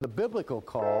The biblical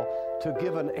call to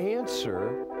give an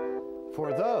answer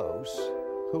for those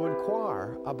who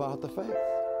inquire about the faith.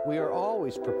 We are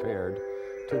always prepared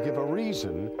to give a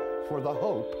reason for the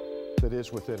hope that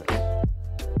is within us.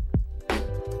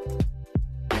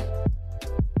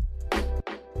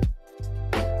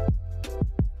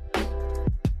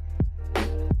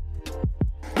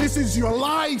 This is your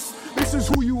life. This is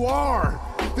who you are.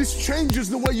 This changes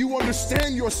the way you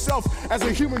understand yourself as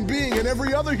a human being and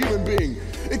every other human being.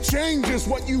 It changes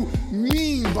what you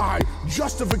mean by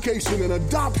justification and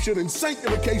adoption and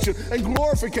sanctification and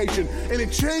glorification. And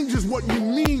it changes what you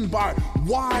mean by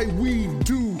why we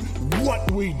do what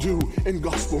we do in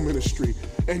gospel ministry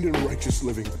and in righteous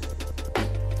living.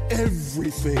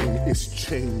 Everything is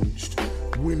changed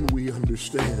when we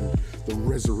understand the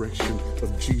resurrection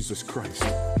of Jesus Christ.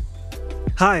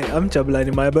 Hi, I'm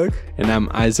Jabulani Myberg. And I'm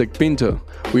Isaac Pinto.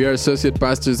 We are associate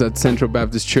pastors at Central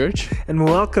Baptist Church. And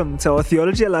welcome to our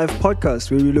Theology Alive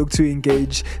podcast, where we look to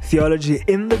engage theology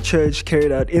in the church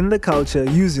carried out in the culture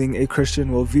using a Christian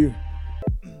worldview.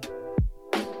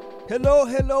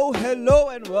 Hello,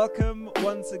 and welcome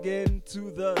once again to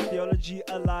the Theology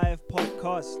Alive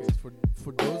podcast. Okay,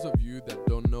 for those of you that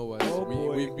don't know us,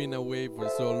 we've been away for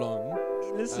so long.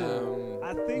 Listen,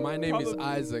 I think my name is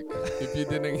Isaac, if you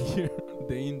didn't hear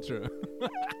the intro.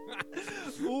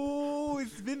 Ooh,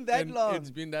 it's been that long. It's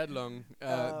been that long.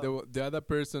 The other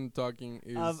person talking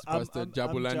is Pastor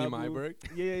Jabulani Myberg.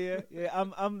 Yeah.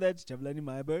 I'm that Jabulani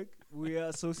Myberg. We are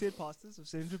associate pastors of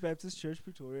Central Baptist Church,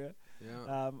 Pretoria.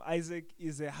 Yeah. Isaac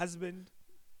is a husband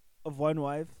of one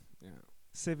wife,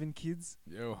 7 kids.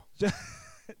 Yo.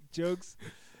 Jokes.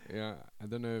 Yeah, I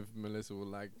don't know if Melissa would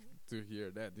like to hear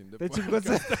that in the that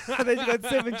podcast. That you got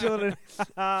 7 children.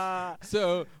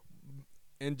 So,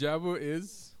 and Jabu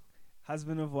is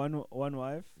husband of one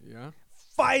wife. Yeah.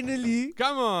 Finally,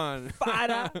 come on,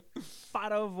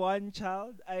 father of one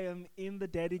child. I am in the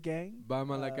daddy gang.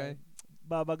 Baba Malakai.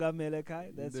 Baba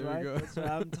Gamelekai. That's there right. That's right.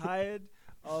 I'm tired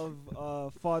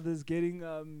of fathers getting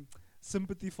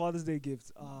sympathy Father's Day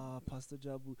gifts. Pastor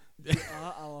Jabu, you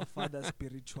are our father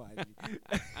spiritually.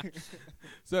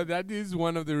 So that is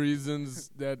one of the reasons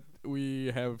that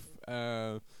we have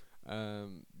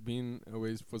been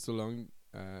away for so long.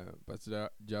 Pastor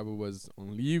Jabu was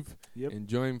on leave,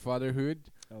 enjoying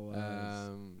fatherhood.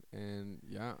 And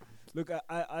yeah. Look,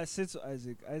 I said to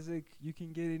Isaac, you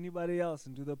can get anybody else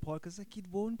and do the podcast. Like, it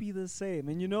won't be the same.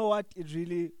 And you know what? It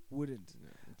really wouldn't.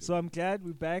 So I'm glad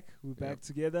we're back. We're back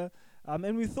together.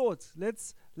 And we thought,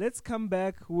 let's come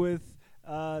back with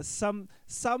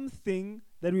something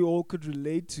that we all could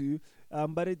relate to.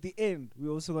 But at the end,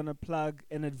 we're also going to plug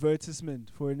an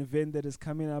advertisement for an event that is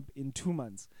coming up in 2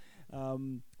 months.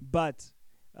 But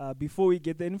before we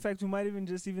get there, in fact, we might even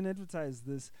advertise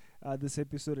this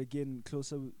episode again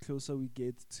closer we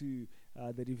get to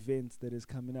that event that is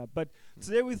coming up. But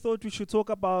today we thought we should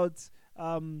talk about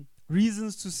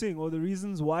reasons to sing, or the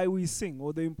reasons why we sing,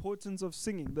 or the importance of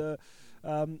singing.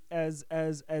 As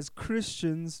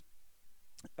Christians,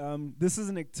 this is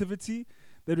an activity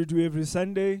that we do every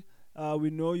Sunday. We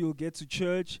know you'll get to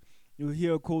church, you'll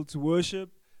hear a call to worship.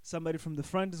 Somebody from the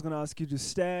front is going to ask you to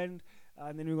stand,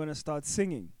 and then we're going to start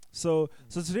singing. So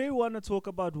today we want to talk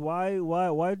about why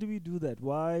do we do that?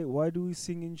 Why do we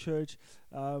sing in church?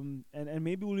 And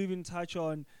maybe we'll even touch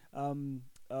on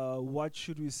what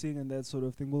should we sing and that sort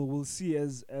of thing. We'll see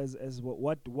as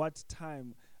what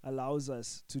time allows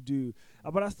us to do.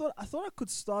 But I thought I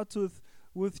could start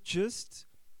with just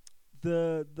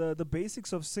the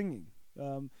basics of singing.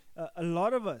 A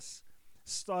lot of us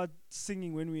start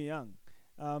singing when we're young.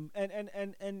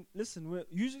 And listen,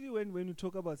 usually when we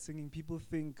talk about singing, people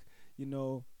think,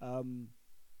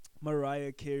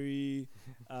 Mariah Carey.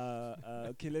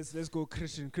 Okay, let's go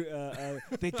Christian.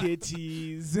 The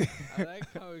Kitties. I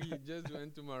like how he just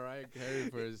went to Mariah Carey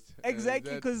first.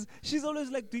 Exactly, because she's always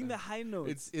like doing the high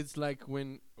notes. It's like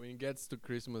when it gets to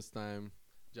Christmas time,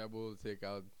 Jabu will take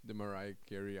out the Mariah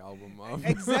Carey album off.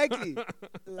 Exactly,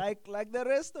 like the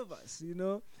rest of us,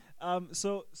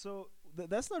 So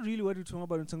that's not really what we're talking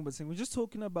about. We're talking about singing. We're just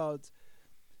talking about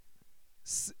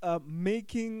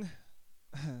making.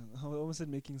 I almost said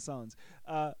making sounds.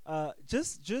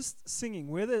 Just singing,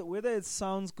 whether it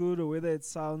sounds good or whether it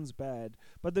sounds bad.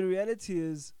 But the reality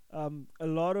is, a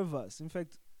lot of us, in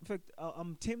fact,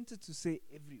 I'm tempted to say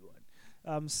everyone,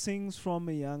 sings from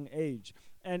a young age.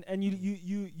 And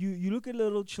you look at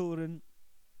little children.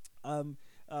 I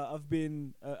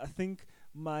think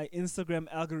my Instagram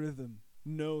algorithm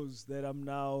knows that I'm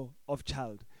now of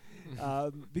child.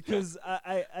 Because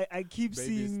I keep baby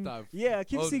seeing stuff. I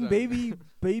keep seeing baby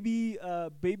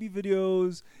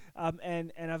videos,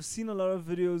 and I've seen a lot of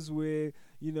videos where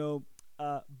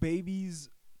Babies,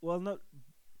 well, not,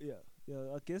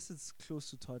 I guess it's close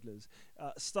to toddlers,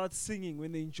 start singing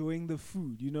when they're enjoying the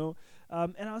food, and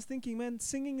I was thinking, man,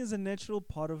 singing is a natural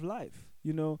part of life,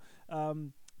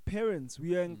 parents,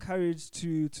 we are encouraged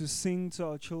to sing to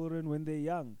our children when they're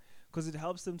young, because it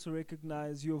helps them to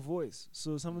recognize your voice.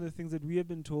 So some of the things that we have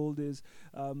been told is,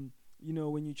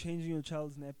 when you're changing your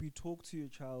child's nappy, talk to your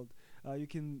child. You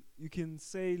can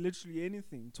say literally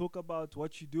anything. Talk about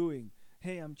what you're doing.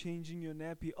 Hey, I'm changing your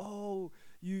nappy. Oh,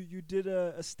 you did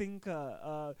a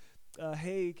stinker.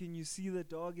 Hey, can you see the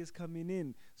dog is coming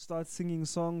in? Start singing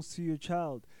songs to your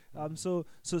child. So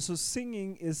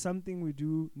singing is something we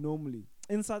do normally.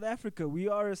 In South Africa, we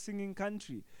are a singing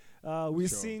country. We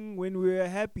sing when we're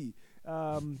happy.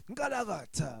 That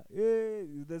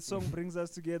song brings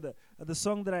us together. The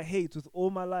song that I hate with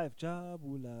all my life,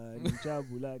 Jabulani,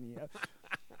 Jabulani.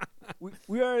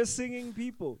 We are a singing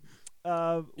people.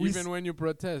 Even when you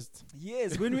protest.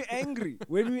 Yes, when we're angry.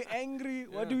 What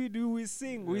do? We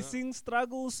sing. We sing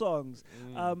struggle songs.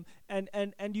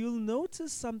 And you'll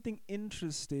notice something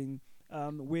interesting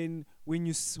when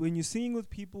you're singing with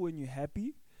people when you're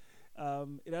happy.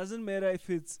 It doesn't matter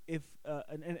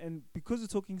and because we're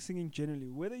talking singing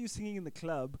generally, whether you're singing in the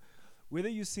club, whether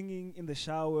you're singing in the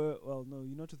shower, well, no,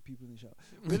 you're not with people in the shower.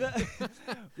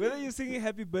 Whether you're singing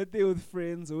happy birthday with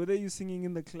friends, or whether you're singing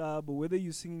in the club, or whether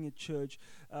you're singing at church,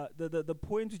 the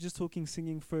point of just talking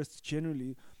singing first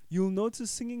generally, you'll notice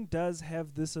singing does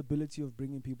have this ability of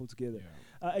bringing people together.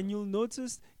 And you'll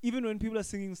notice even when people are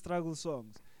singing struggle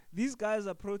songs, these guys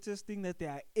are protesting that they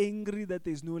are angry that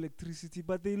there's no electricity,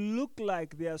 but they look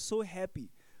like they are so happy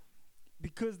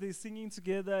because they're singing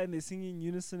together and they're singing in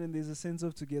unison and there's a sense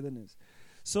of togetherness.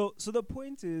 So the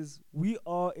point is, we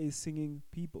are a singing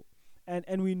people.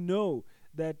 And we know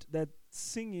that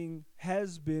singing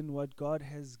has been what God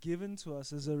has given to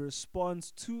us as a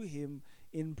response to Him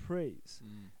in praise.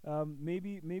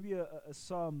 Maybe a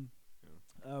psalm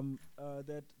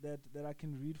that I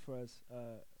can read for us.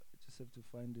 Just have to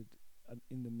find it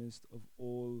in the midst of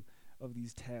all of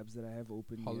these tabs that I have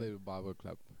open. Holiday Bible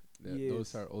Club. Yes.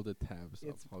 Those are all the tabs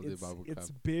of Holiday Bible Club. It's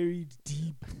buried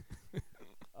deep.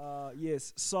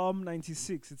 Yes, Psalm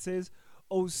 96. It says,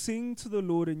 "Oh, sing to the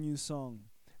Lord a new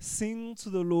song. Sing to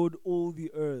the Lord all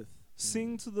the earth.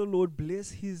 Sing to the Lord,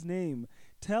 bless His name.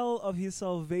 Tell of His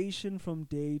salvation from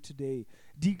day to day.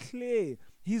 Declare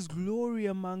His glory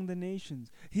among the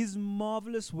nations, His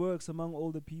marvelous works among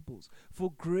all the peoples.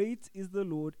 For great is the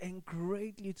Lord and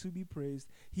greatly to be praised.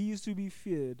 He is to be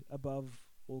feared above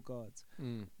all gods."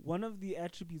 One of the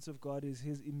attributes of God is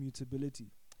His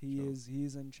immutability. He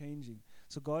is unchanging.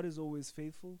 So God is always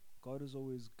faithful. God is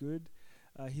always good.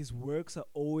 His works are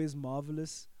always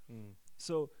marvelous.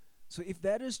 So if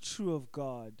that is true of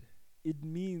God, it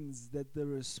means that the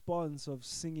response of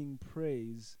singing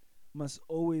praise must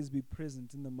always be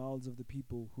present in the mouths of the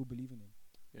people who believe in Him.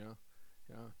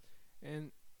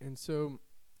 And so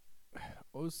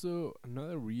also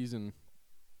another reason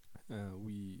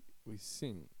we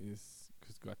sing is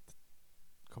because God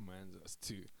commands us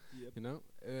to.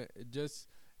 Just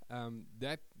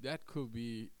that could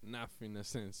be enough in a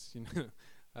sense.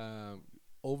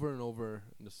 Over and over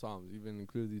in the Psalms, even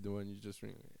including the one you just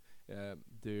read,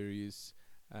 there is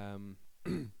a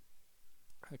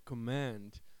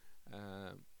command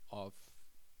for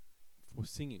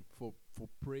singing, for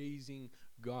praising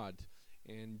God,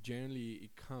 and generally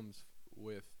it comes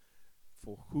with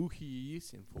for who He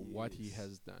is and for what He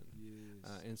has done.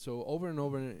 And so over and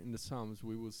over in the Psalms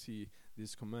we will see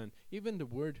this command. Even the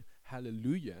word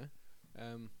hallelujah,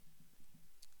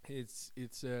 it's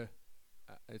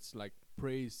like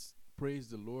praise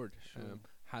the Lord.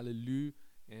 Hallelujah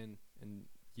and in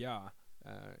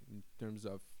terms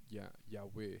of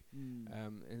Yahweh.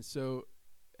 And so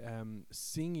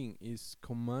singing is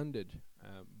commanded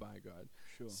by God.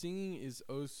 Singing is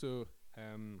also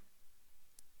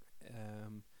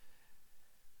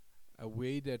a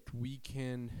way that we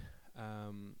can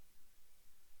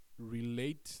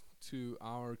relate to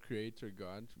our Creator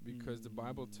God, because the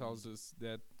Bible tells us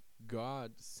that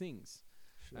God sings.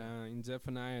 In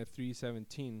Zephaniah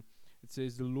 3:17, it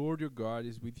says, "The Lord your God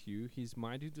is with you. He is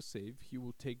mighty to save. He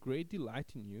will take great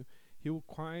delight in you. He will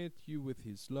quiet you with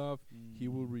His love. He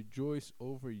will rejoice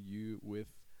over you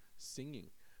with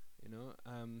singing."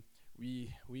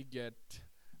 We get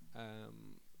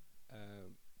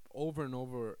over and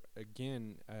over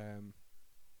again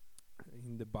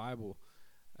in the Bible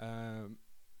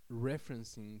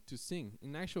referencing to sing.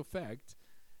 In actual fact,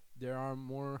 there are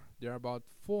about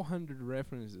 400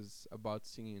 references about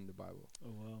singing in the Bible.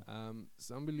 Oh wow!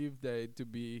 Some believe that it to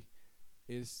be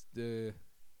is the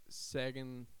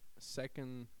second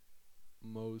second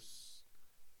most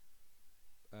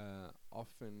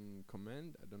often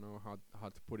command. I don't know how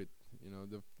to put it.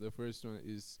 The first one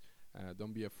is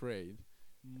don't be afraid,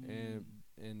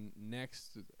 and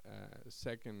next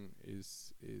second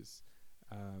is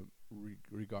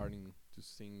regarding to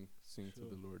sing to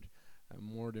the Lord.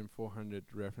 More than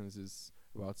 400 references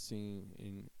about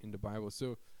singing in the Bible.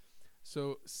 So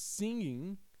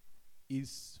singing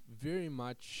is very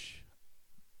much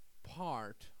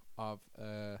part of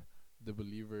the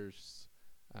believer's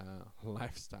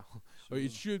lifestyle, or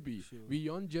it should be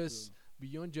beyond just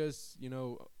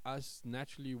us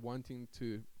naturally wanting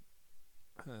to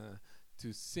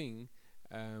sing.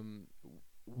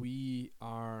 We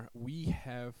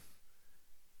have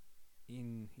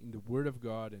in the Word of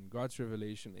God and God's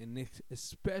revelation, and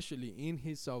especially in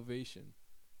His salvation,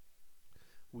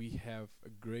 we have a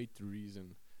great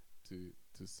reason to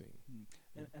sing.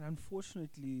 And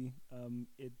unfortunately,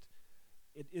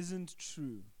 it isn't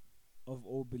true of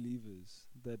all believers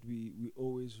that we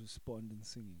always respond in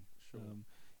singing.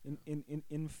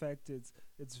 In fact,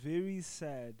 it's very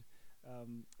sad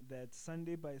that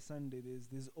Sunday by Sunday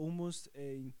there's almost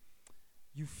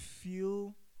you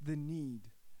feel the need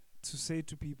to say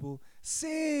to people,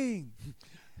 sing,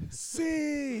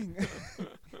 sing,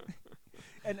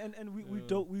 and we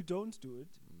don't do it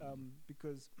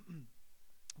because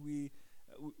we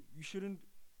shouldn't.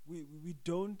 We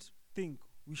don't think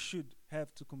we should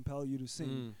have to compel you to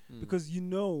sing because you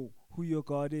know who your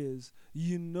God is.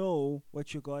 You know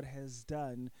what your God has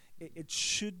done. It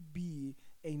should be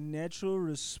a natural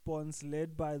response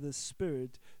led by the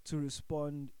Spirit to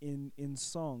respond in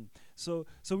song. So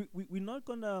we're not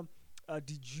gonna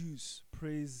deduce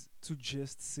praise to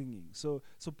just singing. So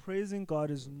praising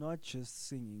God is not just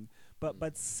singing,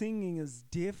 but singing is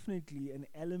definitely an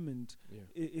element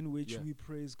in which we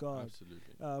praise God.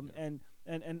 Absolutely.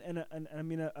 And I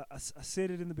mean, I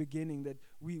said it in the beginning that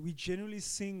we generally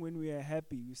sing when we are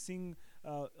happy. We sing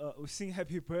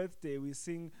happy birthday. We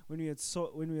sing when we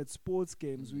had sports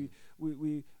games.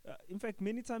 We in fact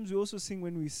many times we also sing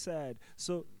when we're sad.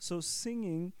 So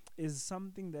singing is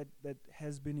something that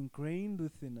has been ingrained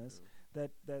within us,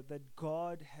 that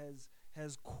God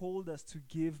has called us to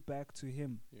give back to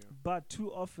Him. But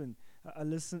too often, I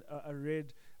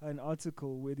read an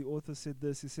article where the author said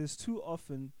this. He says, too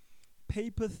often,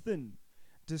 paper thin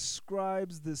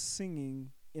describes the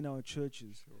singing in our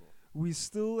churches. We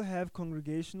still have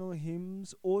congregational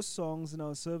hymns or songs in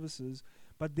our services,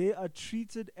 but they are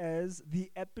treated as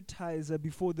the appetizer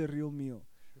before the real meal.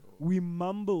 We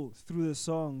mumble through the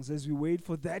songs as we wait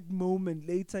for that moment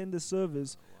later in the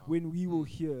service when we will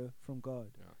hear from God.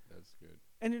 Yeah, that's good.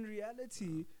 And in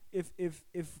reality, if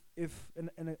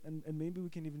maybe we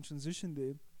can even transition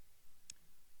there,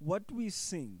 what we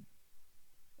sing,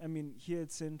 I mean, here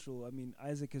at Central, I mean,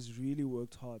 Isaac has really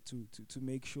worked hard to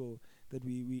make sure that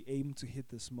we aim to hit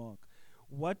this mark.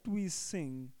 What we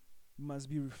sing must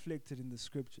be reflected in the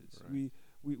scriptures. Right.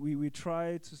 We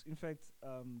try to, in fact,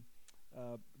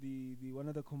 the one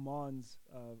of the commands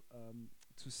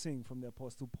to sing from the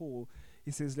Apostle Paul,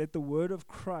 he says, "Let the word of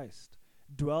Christ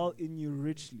dwell in you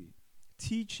richly,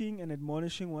 teaching and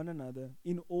admonishing one another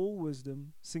in all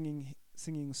wisdom, singing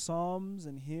psalms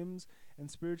and hymns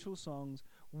and spiritual songs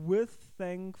with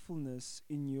thankfulness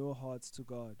in your hearts to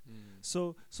God."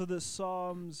 So the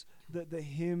psalms, the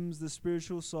hymns, the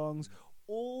spiritual songs,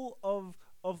 all of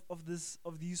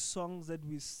these songs that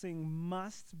we sing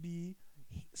must be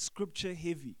scripture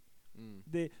heavy.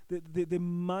 They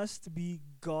must be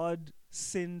God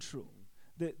central.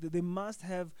 They must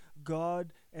have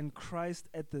God and Christ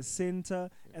at the center,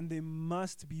 and they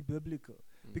must be biblical.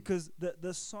 Because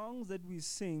the songs that we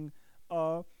sing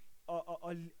are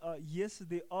yes,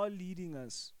 they are leading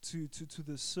us to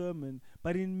the sermon,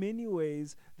 but in many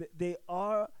ways they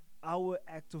are our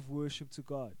act of worship to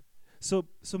God. So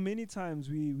many times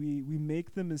we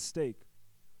make the mistake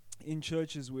in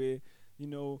churches where,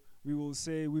 we will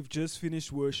say we've just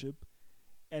finished worship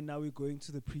and now we're going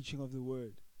to the preaching of the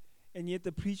word. And yet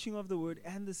the preaching of the word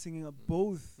and the singing are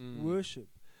both worship.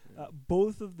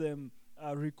 Both of them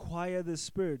require the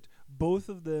Spirit. Both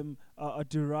of them are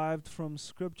derived from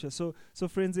Scripture. So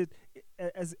friends,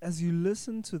 as you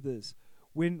listen to this,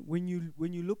 when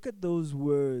you look at those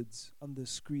words on the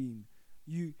screen,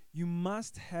 you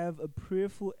must have a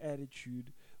prayerful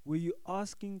attitude where you're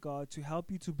asking God to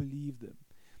help you to believe them,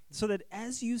 so that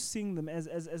as you sing them, as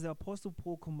the Apostle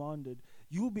Paul commanded,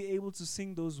 you will be able to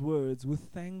sing those words with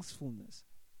thankfulness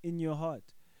in your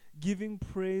heart, giving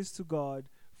praise to God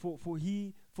for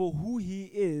who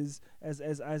He is,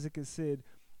 as Isaac has said,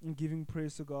 and giving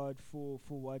praise to God for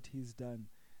what He's done.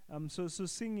 So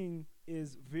singing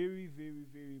is very, very,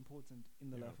 very important in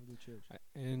the Yeah. life of the church.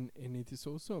 And it is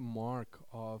also a mark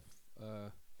of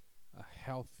a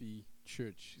healthy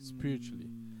church spiritually.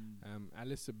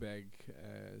 Alistair Begg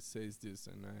says this,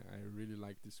 and I really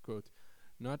like this quote.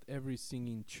 Not every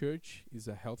singing church is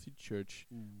a healthy church,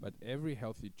 but every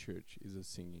healthy church is a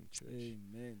singing church.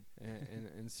 Amen.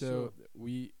 And so Sure.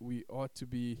 we ought to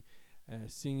be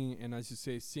singing, and as you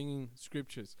say, singing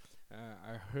scriptures.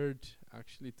 I heard,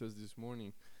 actually it was this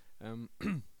morning,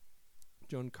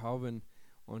 John Calvin,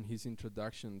 on his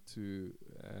introduction to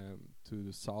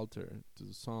the Psalter, to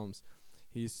the Psalms,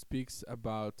 he speaks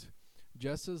about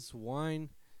just as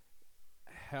wine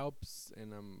helps,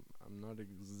 and I'm not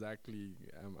exactly,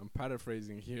 I'm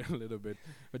paraphrasing here a little bit,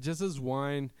 but just as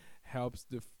wine helps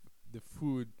the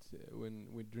food when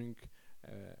we drink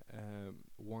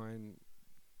wine.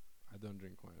 I don't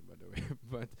drink wine, by the way,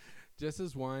 but just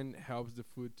as wine helps the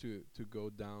food to go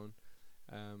down,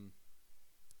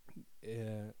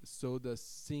 so does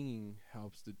singing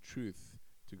helps the truth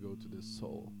to go to the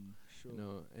soul. Sure. You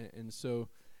know, and so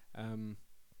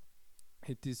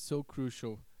it is so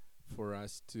crucial for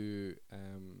us to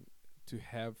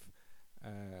have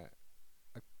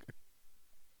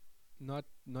not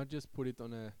just put it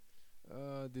on a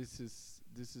this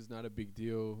is not a big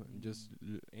deal, and just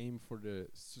aim for the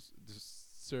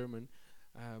sermon,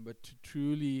 but to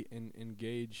truly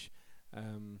engage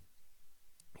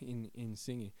in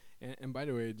singing. And by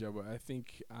the way, Jabba, I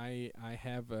think I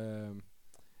have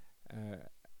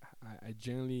I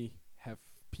generally have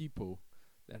people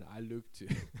that I look to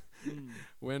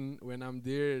when I'm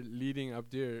there leading up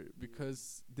there,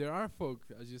 because there are folk,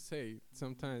 as you say,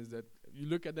 sometimes that you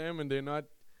look at them and they're not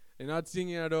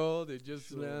singing at all. They just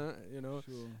Sure. you know.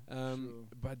 Sure.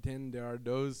 But then there are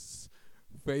those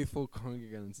faithful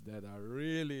congregants that are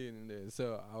really in there.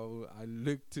 So I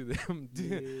look to them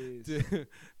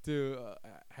to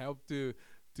help to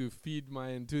feed my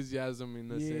enthusiasm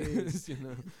in a sense, you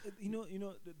know.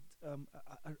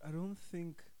 I don't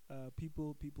think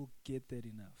people get that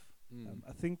enough. Mm.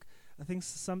 I think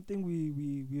something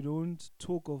we don't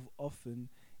talk of often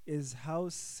is how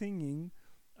singing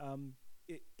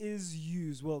is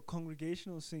used. Well,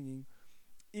 congregational singing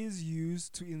is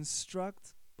used to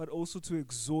instruct, but also to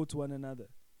exhort one another.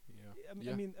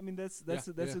 Yeah. I mean that's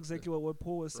exactly what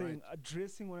Paul was saying. Right.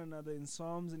 Addressing one another in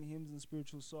psalms and hymns and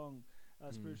spiritual songs.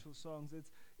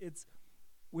 It's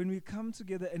when we come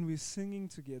together and we're singing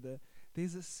together,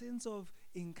 there's a sense of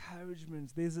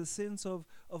encouragement. There's a sense of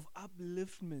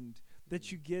upliftment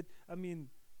that you get. I mean,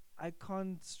 I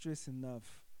can't stress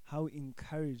enough how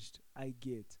encouraged I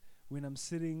get when I'm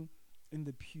sitting in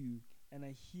the pew and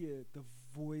I hear the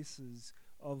voices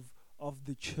of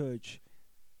the church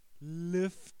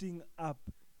lifting up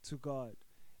to God.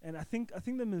 And I think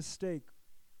the mistake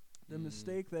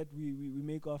that we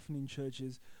make often in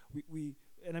churches, we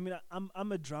and I mean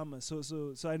I'm a drummer,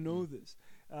 so I know this,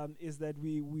 is that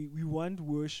we want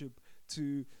worship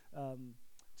to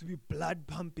be blood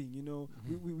pumping, you know.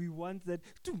 We want that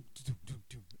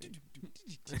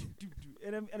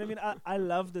and I mean I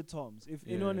love the toms. If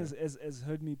anyone has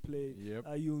heard me play, Yep.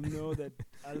 you'll know that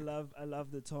I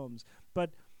love the toms.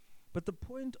 But the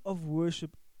point of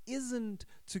worship isn't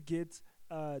to get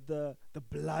the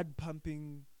blood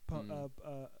pumping,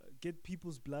 get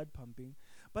people's blood pumping,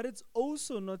 but it's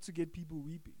also not to get people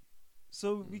weeping.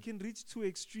 So we can reach two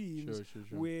extremes Sure.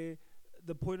 where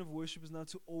the point of worship is not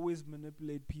to always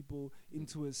manipulate people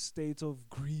into a state of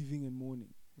grieving and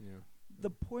mourning. Yeah. The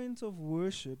point of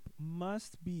worship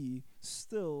must be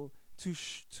still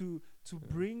to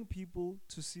bring people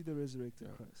to see the resurrected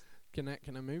Yeah. Christ.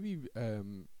 Can I maybe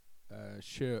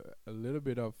share a little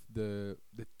bit of the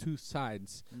two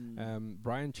sides?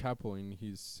 Brian Chappell, in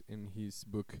his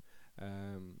book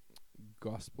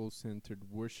Gospel Centered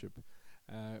Worship,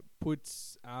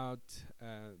 puts out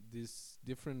these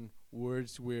different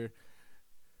words where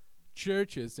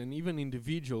churches and even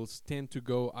individuals tend to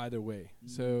go either way.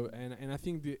 So and I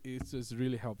think it's just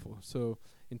really helpful. So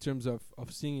in terms of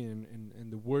singing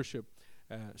and the worship,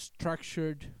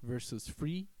 structured versus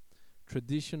free,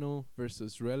 traditional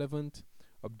versus relevant,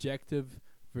 objective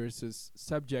versus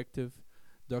subjective,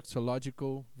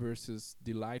 doxological versus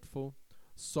delightful,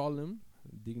 solemn,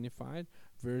 dignified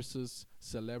versus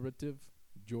celebrative,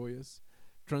 joyous,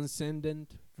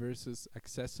 transcendent versus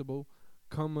accessible,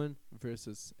 common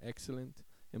versus excellent,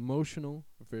 emotional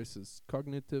versus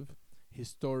cognitive,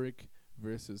 historic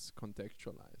versus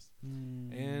contextualized.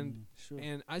 And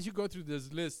as you go through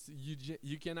this list,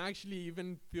 you can actually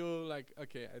even feel like,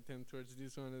 okay, I tend towards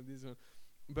this one and this one.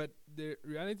 But the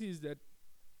reality is that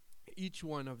each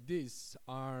one of these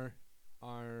are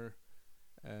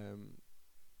um,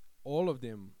 all of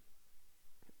them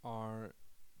are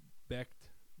backed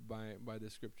by the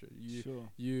scripture. Sure.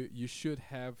 You should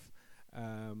have,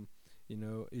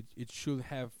 it should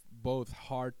have both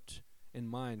heart and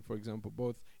mind. For example,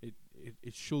 both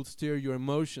it should stir your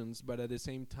emotions, but at the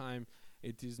same time,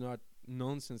 it is not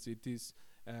nonsense. It is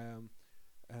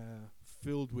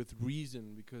filled with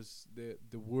reason, because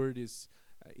the word is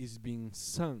being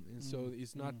sung, and so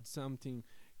it's not something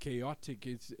chaotic.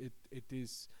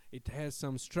 It has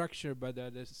some structure, but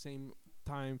at the same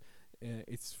time,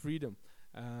 it's freedom.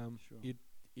 Sure.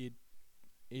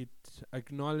 It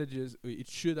acknowledges. It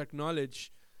should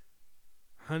acknowledge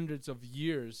hundreds of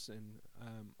years and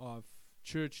of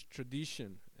church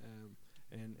tradition,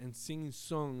 and singing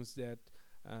songs that,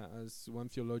 as one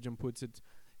theologian puts it,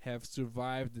 have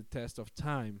survived the test of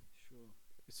time. Sure.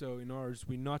 So, in other words,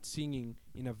 we're not singing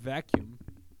in a vacuum.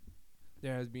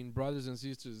 There has been brothers and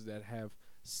sisters that have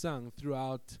sung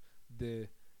throughout the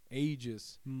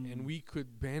ages, and we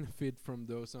could benefit from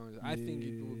those songs. I think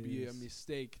it would be a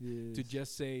mistake to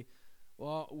just say,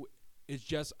 well, it's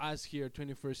just us here,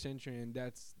 21st century, and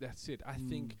that's it. I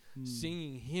think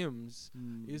singing hymns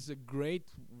is a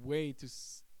great way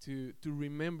to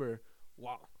remember,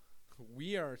 wow,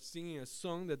 we are singing a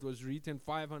song that was written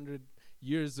 500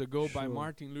 years ago by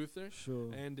Martin Luther,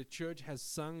 and the church has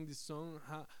sung this song,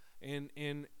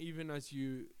 and even as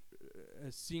you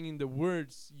singing the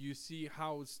words, you see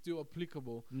how it's still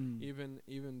applicable,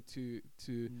 even to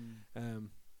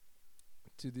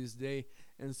this day.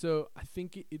 And so I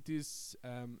think it is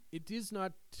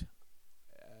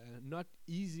not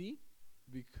easy,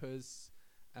 because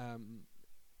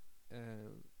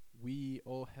we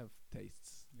all have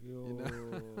tastes.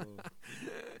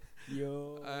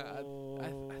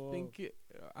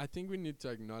 I think we need to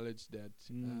acknowledge that.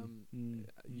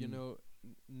 You know,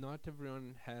 not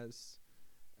everyone has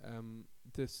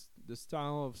the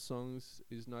style of songs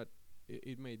is not.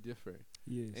 It may differ.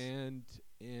 Yes.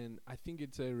 And I think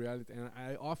it's a reality. And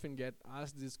I often get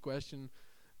asked this question,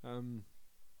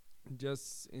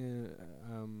 just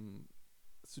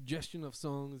suggestion of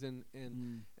songs and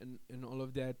all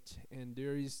of that. And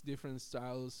there is different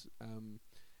styles,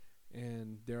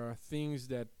 and there are things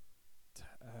that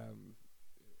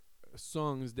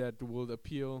songs that will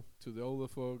appeal to the older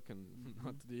folk and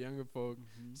not to the younger folk.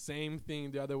 Same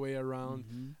thing the other way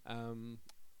around.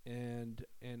 And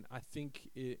I think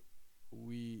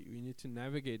we need to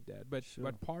navigate that.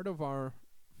 But part of our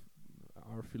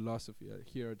philosophy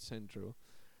here at Central,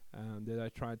 that I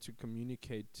try to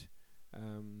communicate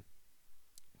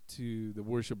to the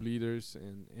worship leaders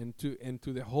and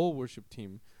to the whole worship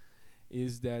team,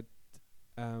 is that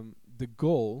the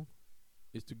goal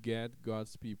is to get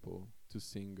God's people to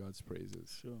sing God's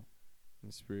praises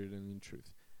in spirit and in truth.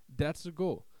 That's the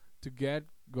goal, to get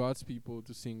God's people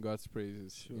to sing God's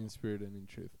praises in spirit and in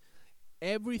truth.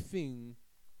 Everything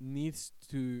needs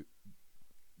to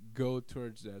go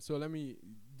towards that. So let me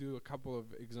do a couple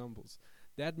of examples.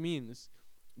 That means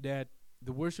that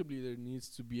the worship leader needs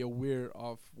to be aware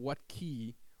of what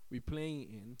key we're playing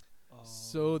in,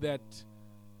 so that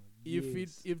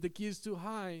if the key is too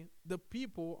high, the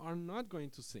people are not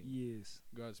going to sing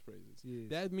God's praises.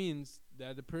 That means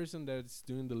that the person that's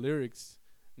doing the lyrics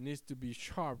needs to be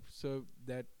sharp, so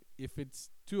that if it's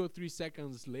 2 or 3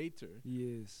 seconds later,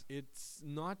 it's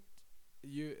not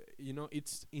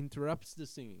it interrupts the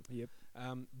singing.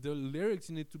 The lyrics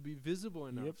need to be visible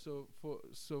enough so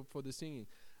for the singing.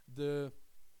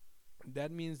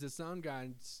 That means the sound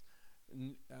guys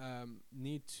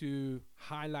need to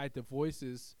highlight the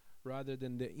voices rather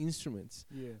than the instruments.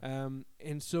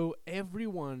 And so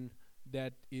everyone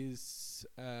that is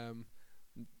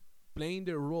playing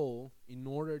their role in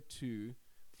order to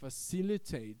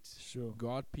facilitate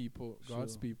God's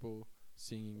people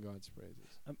singing God's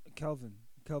praises.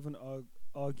 Calvin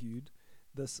argued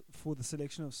this for the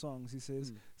selection of songs. He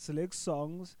says, select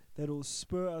songs that will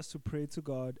spur us to pray to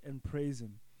God and praise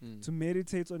Him, to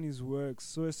meditate on His works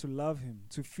so as to love Him,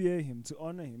 to fear Him, to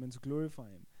honor Him, and to glorify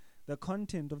Him. The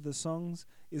content of the songs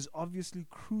is obviously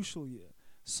crucial here.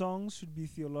 Songs should be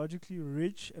theologically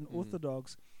rich and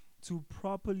orthodox to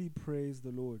properly praise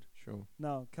the Lord.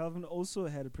 Now, Calvin also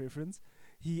had a preference.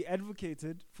 He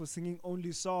advocated for singing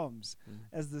only psalms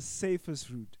as the safest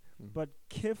route, but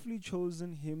carefully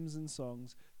chosen hymns and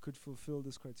songs could fulfill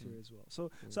this criteria as well.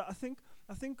 So I think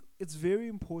it's very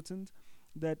important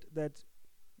that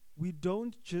we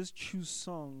don't just choose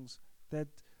songs that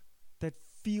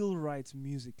feel right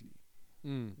musically.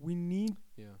 We need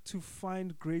to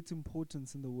find great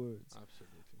importance in the words.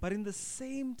 Absolutely. But in the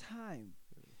same time,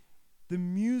 the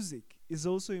music is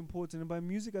also important. And by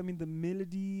music, I mean the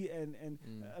melody, and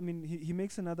I mean he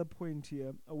makes another point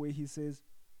here where he says,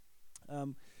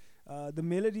 the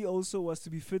melody also was to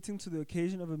be fitting to the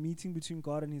occasion of a meeting between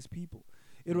God and his people.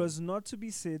 It was not to be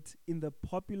set in the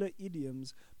popular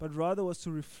idioms, but rather was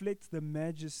to reflect the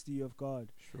majesty of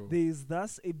God. Sure. There is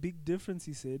thus a big difference,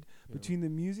 he said, Yeah. between the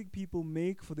music people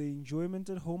make for their enjoyment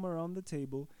at home around the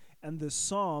table and the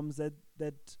psalms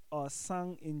that are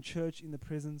sung in church in the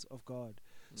presence of God.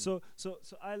 So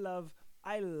I love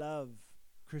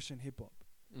Christian hip hop.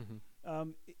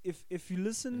 Mm-hmm. If you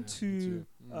listen Yeah, me to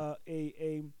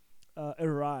too. a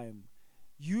rhyme,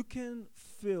 you can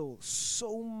feel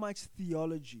so much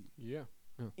theology Yeah.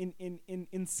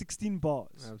 in 16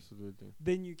 bars Absolutely.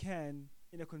 than you can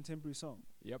in a contemporary song.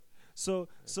 Yep. So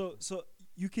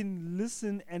you can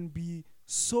listen and be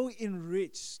so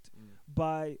enriched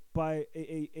by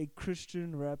a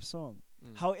Christian rap song.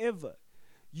 However,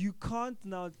 you can't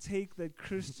now take that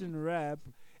Christian rap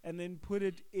and then put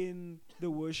it in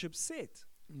the worship set.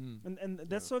 And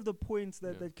that's sort of the point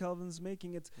that Calvin's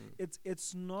making.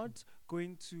 It's not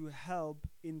going to help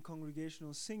in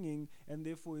congregational singing, and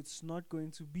therefore it's not going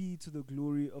to be to the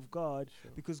glory of God,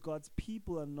 because God's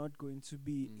people are not going to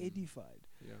be edified.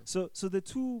 Yeah. So the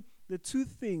two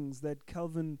things that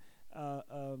Calvin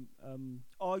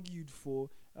argued for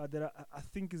that I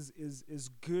think is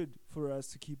good for us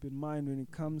to keep in mind when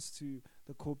it comes to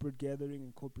the corporate gathering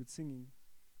and corporate singing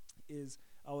is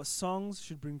our songs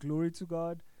should bring glory to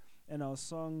God, and our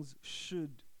songs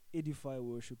should edify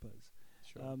worshipers.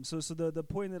 Sure. So the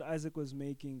point that Isaac was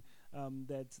making,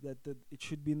 that it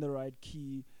should be in the right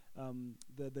key,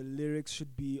 the lyrics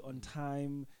should be on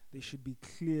time, they should be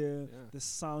clear, the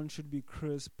sound should be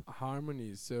crisp.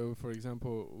 Harmonies. So, for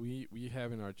example, we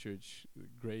have in our church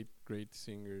great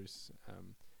singers,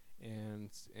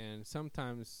 and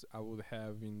sometimes I will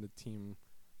have in the team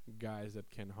guys that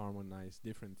can harmonize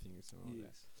different things and all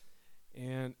that.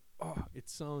 And it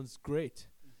sounds great,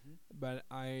 but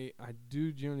I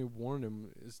do generally warn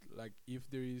them, is like, if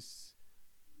there is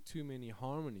too many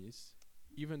harmonies,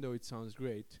 even though it sounds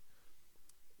great,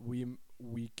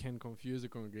 we can confuse the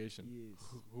congregation.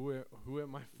 Who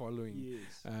am I following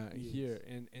here?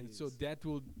 And so that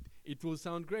it will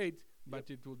sound great, but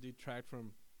it will detract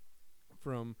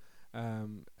from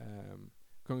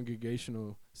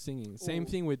congregational singing. Same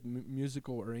thing with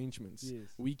musical arrangements.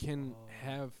 We can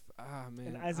have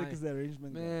and Isaac is the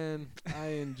arrangement man. I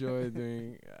enjoy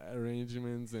doing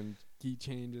arrangements and key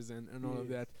changes and all of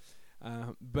that.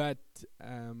 But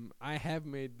I have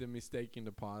made the mistake in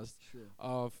the past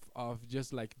of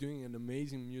just like doing an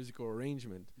amazing musical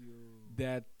arrangement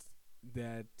that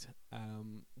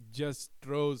just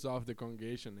throws off the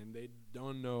congregation, and they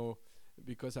don't know,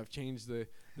 because I've changed the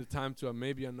time to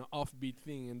maybe an offbeat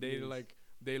thing, and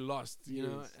they lost, you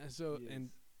know. And so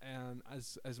and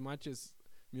as much as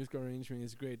musical arrangement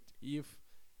is great, if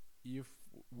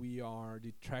we are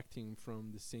detracting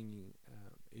from the singing,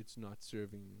 it's not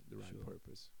serving the right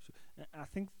purpose. I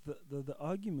think the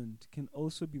argument can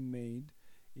also be made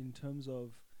in terms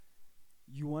of,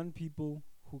 you want people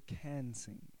who can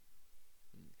sing.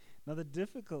 Now the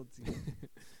difficulty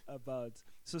about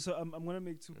so I'm going to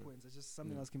make 2 points. It's just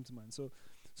something else came to mind. So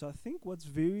I think what's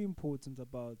very important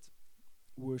about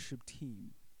worship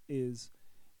team is,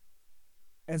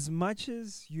 as much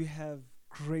as you have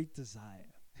great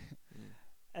desire,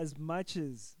 as much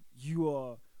as you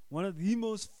are one of the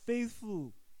most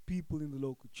faithful people in the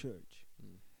local church,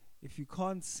 if you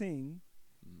can't sing,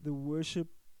 the worship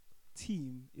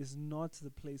team is not the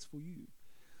place for you.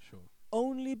 Sure.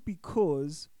 Only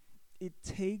because it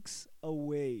takes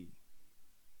away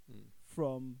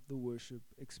from the worship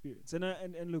experience.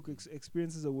 And look,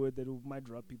 experience is a word that might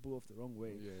rub people off the wrong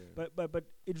way. But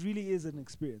it really is an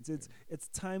experience. It's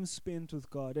time spent with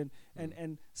God,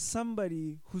 and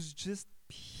somebody who's just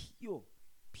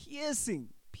piercing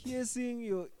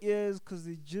your ears because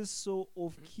they're just so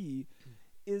off key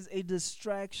is a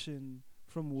distraction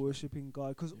from worshiping God.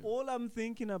 Because all I'm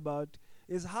thinking about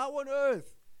is, how on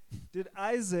earth did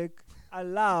Isaac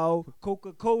allow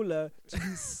Coca-Cola to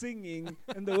be singing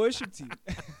in the worship team?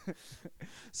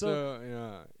 so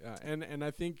and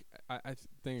I think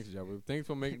thanks, Jabu. Thanks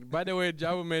for making. By the way,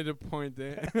 Jabu made a point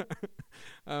there.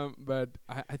 But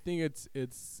I think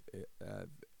it's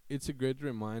a great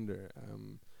reminder,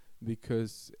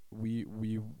 because we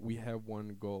have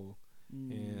one goal,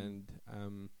 and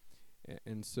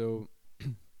so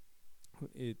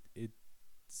it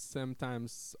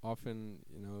sometimes, often,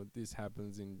 this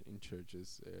happens in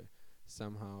churches.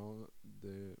 Somehow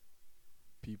the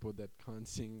people that can't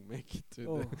sing make it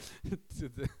to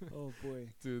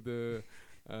the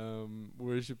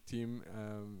worship team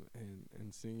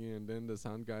and singing, and then the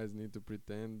sound guys need to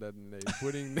pretend that they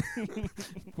putting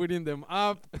putting them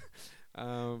up.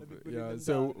 Yeah,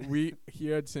 so we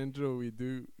here at Central, we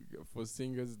do for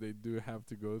singers, they do have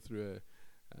to go through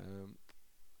a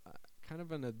kind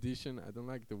of an audition. I don't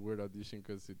like the word audition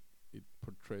because it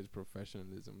portrays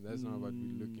professionalism. That's not what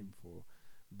we're looking for,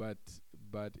 but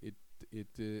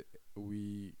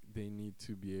they need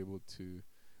to be able to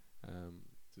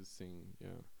sing.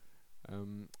 Yeah,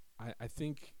 I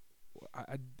think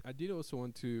I did also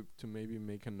want to maybe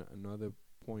make another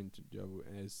point, Jabu,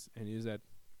 is that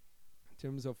in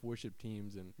terms of worship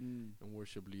teams and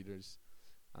worship leaders,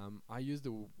 I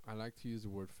like to use the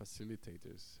word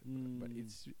facilitators, but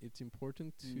it's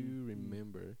important to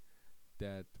remember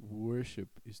that worship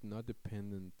is not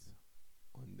dependent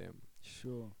on them.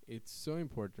 Sure. It's so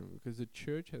important because the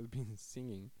church has been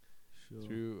singing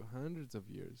through hundreds of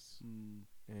years,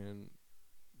 and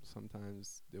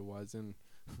sometimes there wasn't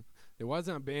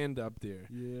a band up there.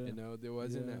 Yeah. You know, there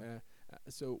wasn't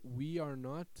so we are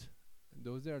not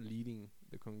those that are leading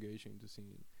the congregation to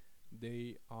singing.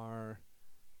 They are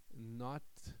not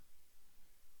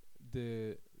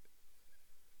the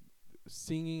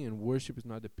singing and worship is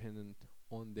not dependent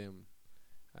on them.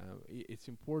 It's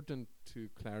important to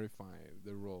clarify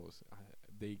the roles.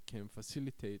 They can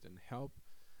facilitate and help,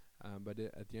 but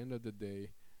at the end of the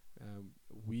day,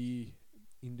 we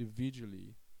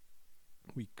individually,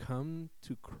 we come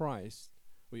to Christ,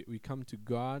 we come to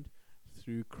God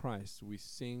through Christ. We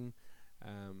sing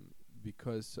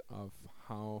because of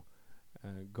how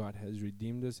God has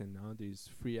redeemed us, and now there is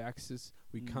free access.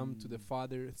 We come to the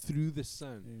Father through the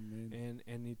Son. Amen.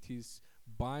 And it is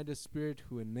by the Spirit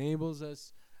who enables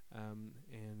us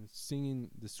and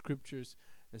singing the scriptures.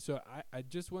 And so I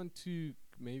just want to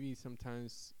maybe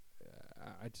sometimes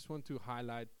I just want to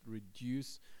highlight,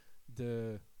 reduce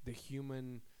the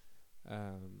human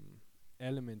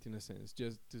element in a sense,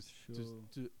 just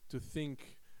to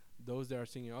think those that are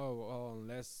singing, oh,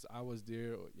 unless I was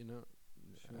there, you know.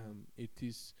 It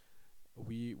is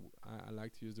I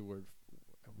like to use the word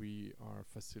we are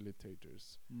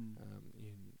facilitators in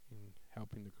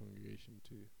helping the congregation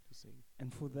to sing.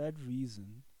 And for that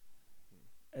reason,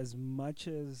 as much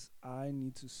as I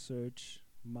need to search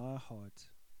my heart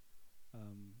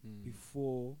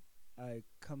before I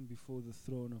come before the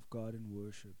throne of God in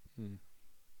worship,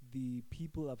 the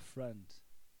people up front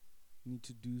need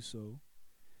to do so.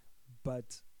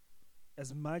 But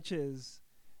as much as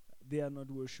they are not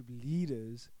worship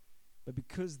leaders, but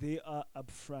because they are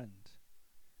up front,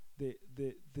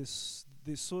 this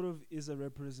sort of is a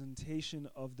representation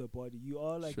of the body. You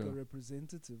are like a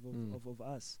representative of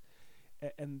us,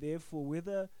 and therefore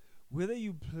whether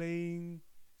you're playing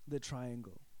the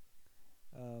triangle,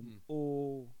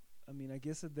 or I mean I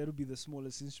guess that would be the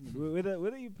smallest instrument.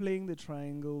 whether you're playing the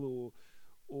triangle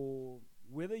or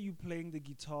whether you're playing the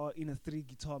guitar in a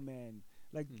 3-guitar man.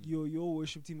 Like your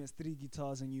worship team has 3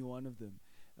 guitars and you're one of them.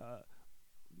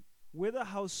 Whether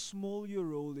how small your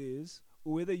role is,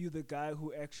 or whether you're the guy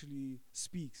who actually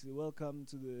speaks, welcome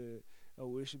to the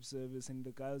worship service, and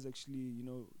the guy who's actually, you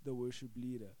know, the worship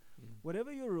leader.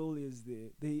 Whatever your role is,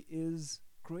 there is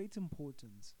great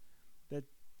importance that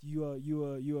you are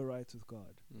right with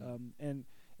God. And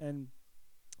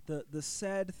the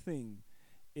sad thing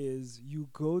is you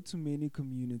go to many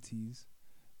communities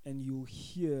and you'll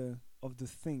hear of the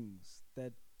things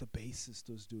that the bassist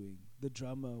was doing, the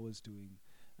drummer was doing.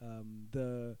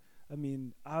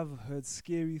 I've heard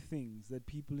scary things that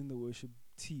people in the worship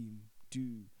team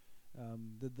do.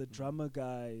 The drummer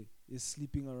guy is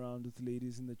sleeping around with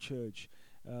ladies in the church.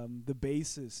 The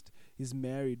bassist is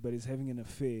married but is having an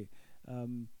affair.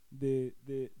 There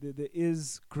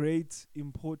is great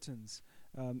importance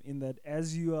in that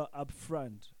as you are up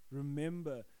front,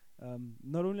 remember,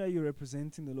 not only are you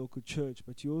representing the local church,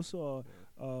 but you also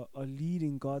are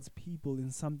leading God's people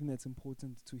in something that's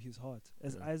important to his heart.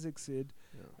 As Isaac said,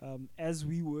 as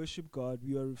we worship God,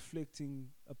 we are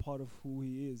reflecting a part of who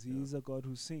he is. He is a God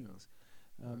who sings.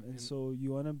 And so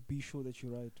you want to be sure that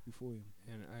you're right before him.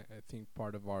 And I think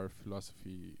part of our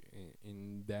philosophy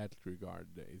in that regard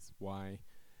is why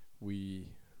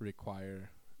we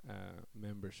require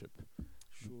membership.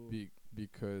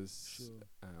 Because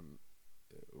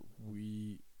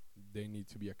they need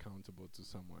to be accountable to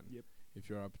someone. If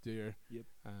you're up there,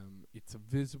 it's a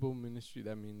visible ministry.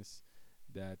 That means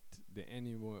that the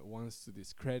enemy wants to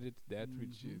discredit that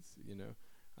which is, you know,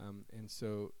 and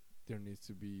so there needs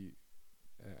to be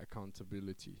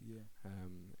accountability.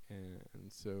 And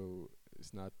so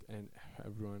it's not, and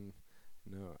everyone,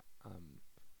 you know,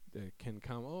 they can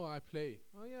come. Oh, I play.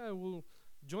 Oh yeah,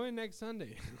 join next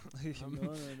Sunday.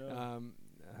 No.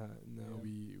 No,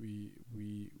 Yeah.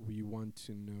 we want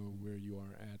to know where you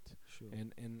are at. Sure.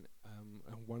 And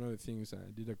one of the things,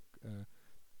 I did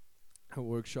a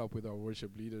workshop with our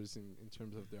worship leaders in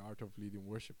terms of the art of leading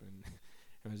worship, and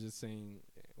I was just saying,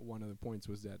 one of the points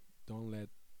was that don't let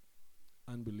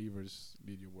unbelievers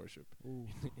lead your worship. Ooh.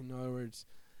 In other words,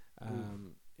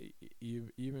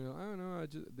 even I don't know,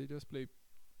 they just play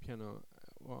piano.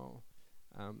 Well,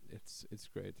 it's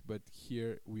great, but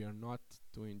here we are not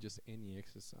doing just any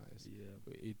exercise. Yeah.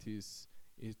 It is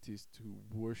to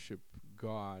worship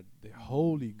God, the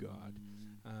holy God,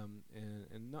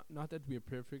 and not that we are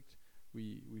perfect.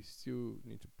 We still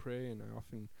need to pray, and I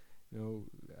often,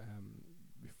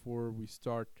 before we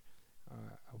start,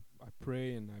 I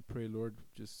pray, Lord,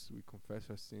 just we confess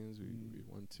our sins. We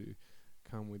want to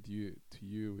come to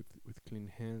you with clean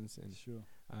hands, and Sure.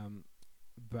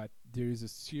 but there is a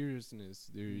seriousness,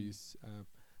 there is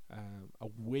a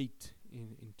weight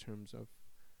in terms of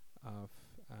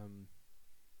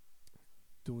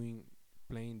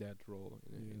playing that role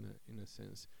in a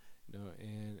sense,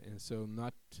 and so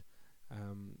not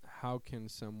how can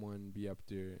someone be up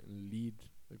there and lead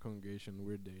the congregation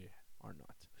where they are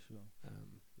not. Sure.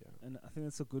 Yeah. And I think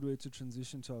that's a good way to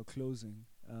transition to our closing.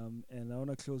 And I want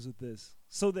to close with this.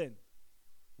 So then,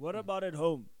 what about at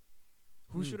home?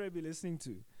 Who should I be listening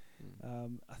to?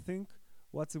 I think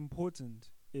what's important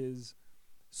is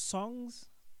songs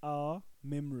are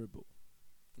memorable.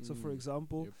 So, for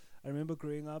example, Yep. I remember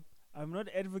growing up, I'm not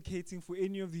advocating for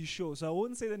any of these shows, so I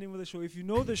won't say the name of the show. If you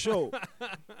know the show,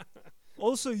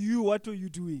 also what were you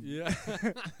doing? Yeah.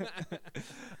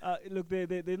 Look,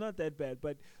 they're not that bad,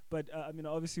 but I mean, I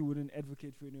obviously wouldn't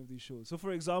advocate for any of these shows. So,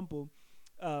 for example,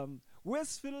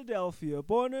 West Philadelphia,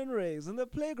 born and raised, and the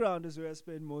playground is where I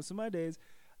spend most of my days.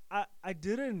 I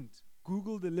didn't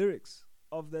Google the lyrics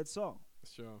of that song.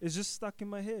 Sure. It's just stuck in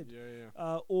my head.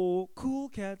 Yeah. Or Cool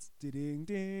Cats, ding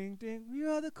ding ding, we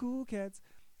are the Cool Cats.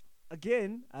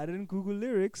 Again, I didn't Google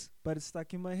lyrics, but it's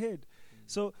stuck in my head.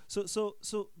 So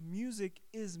music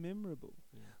is memorable.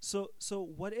 Yeah. So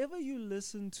whatever you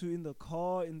listen to in the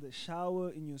car, in the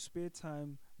shower, in your spare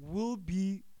time will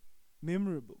be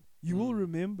memorable. You will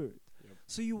remember it. Yep.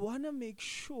 So you want to make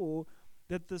sure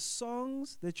that the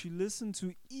songs that you listen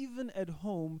to, even at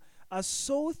home, are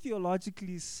so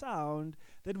theologically sound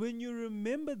that when you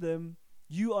remember them,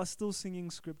 you are still singing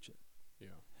scripture.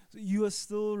 Yeah. So you are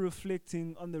still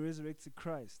reflecting on the resurrected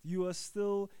Christ. You are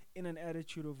still in an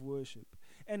attitude of worship.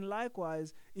 And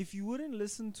likewise, if you wouldn't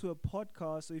listen to a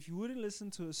podcast, or if you wouldn't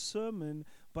listen to a sermon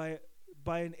by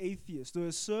an atheist, or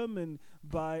a sermon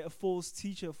by a false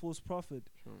teacher, a false prophet,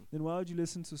 Sure. then why would you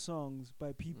listen to songs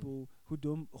by people who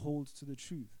don't hold to the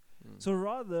truth? Mm. So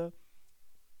rather,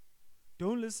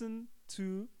 don't listen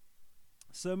to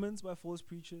sermons by false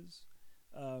preachers,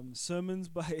 sermons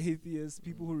by atheists,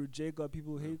 people who reject God,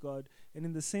 people who hate God. And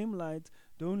in the same light,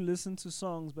 don't listen to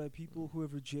songs by people who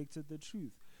have rejected the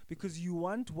truth. Because you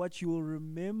want what you will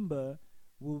remember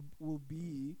will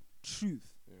be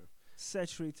truth, Yeah.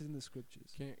 saturated in the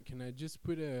scriptures. Can I just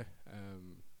put a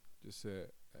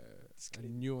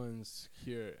nuance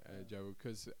here, Jabu?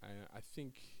 Because I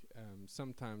think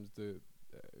sometimes the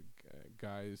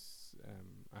guys,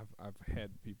 I've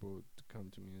had people to come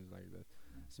to me and it's like that.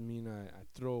 So I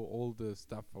throw all the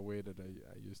stuff away that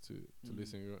I used to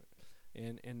listen to,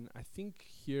 and I think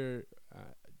here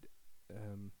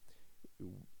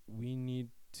we need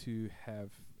to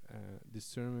have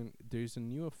discernment. There is a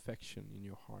new affection in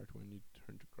your heart when you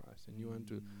turn to Christ, and you want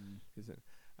to listen.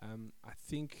 I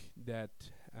think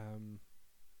that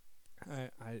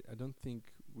I don't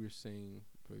think we're saying,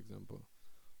 for example,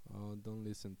 don't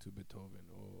listen to Beethoven,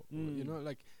 or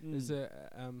there's a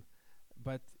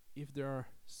but if there are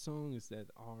songs that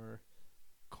are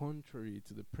contrary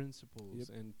to the principles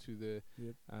and to the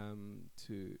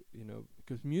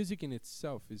because music in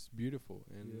itself is beautiful,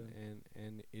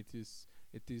 and it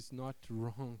is not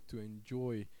wrong to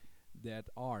enjoy that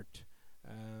art,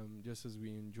 just as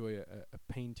we enjoy a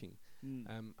painting.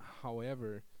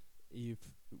 However, you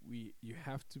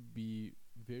have to be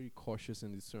very cautious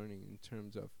and discerning in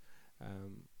terms of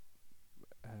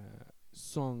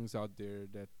songs out there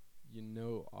that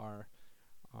are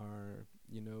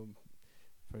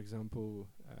for example,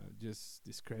 just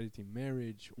discrediting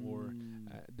marriage, or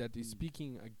that is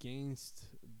speaking against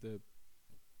the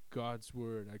God's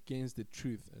word, against the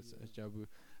truth, as Jabu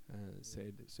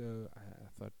said. So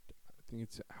I think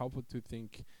it's helpful to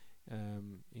think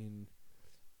in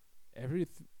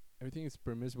everything is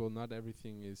permissible, not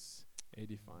everything is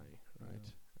edifying,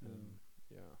 right?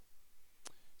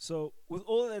 So with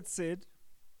all that said,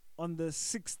 on the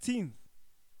 16th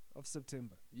of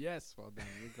September. Yes, well done.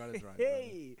 You got it right.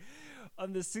 Hey,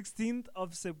 on the 16th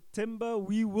of September,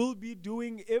 we will be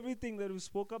doing everything that we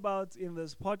spoke about in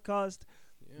this podcast.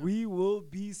 Yeah. We will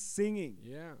be singing.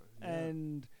 Yeah.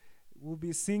 And we'll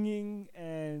be singing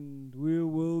and we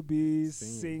will be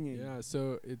singing. Yeah,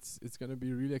 so it's going to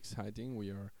be really exciting.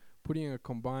 We are putting a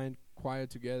combined choir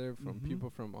together from people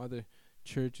from other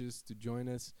churches to join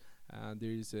us.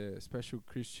 There is a special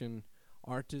Christian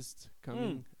artist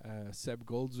coming, Seb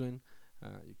Goldswin.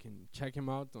 You can check him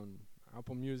out on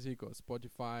Apple Music or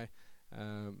Spotify,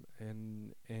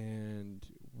 and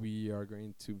we are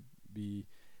going to be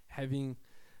having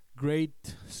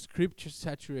great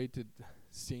scripture-saturated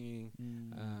singing,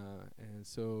 and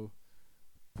so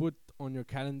put on your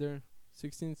calendar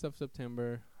 16th of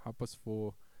September,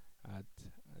 4:30 at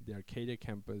the Arcadia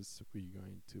campus. We're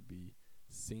going to be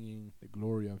singing the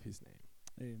glory of His name.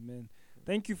 Amen.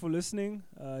 Thank you for listening.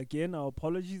 Again, our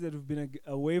apologies that we've been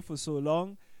away for so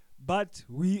long, but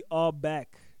we are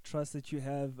back. Trust that you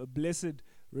have a blessed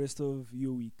rest of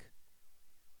your week.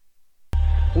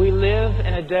 We live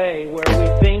in a day where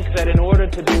we think that in order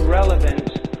to be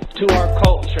relevant to our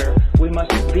culture, we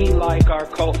must be like our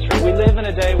culture. We live in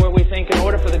a day where we think in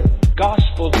order for the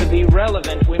gospel to be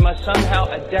relevant, we must somehow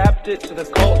adapt it to the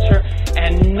culture,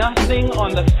 and nothing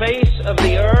on the face of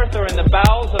the earth or in the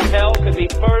bowels of hell could be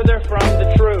further from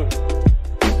the truth.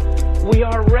 We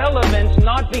are relevant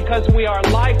not because we are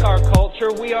like our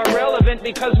culture, we are relevant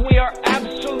because we are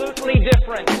absolutely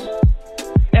different.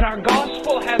 And our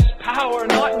gospel has power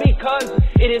not because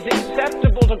it is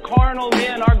acceptable to carnal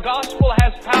men. Our gospel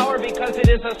has power because it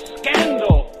is a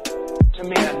scandal to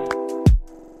men.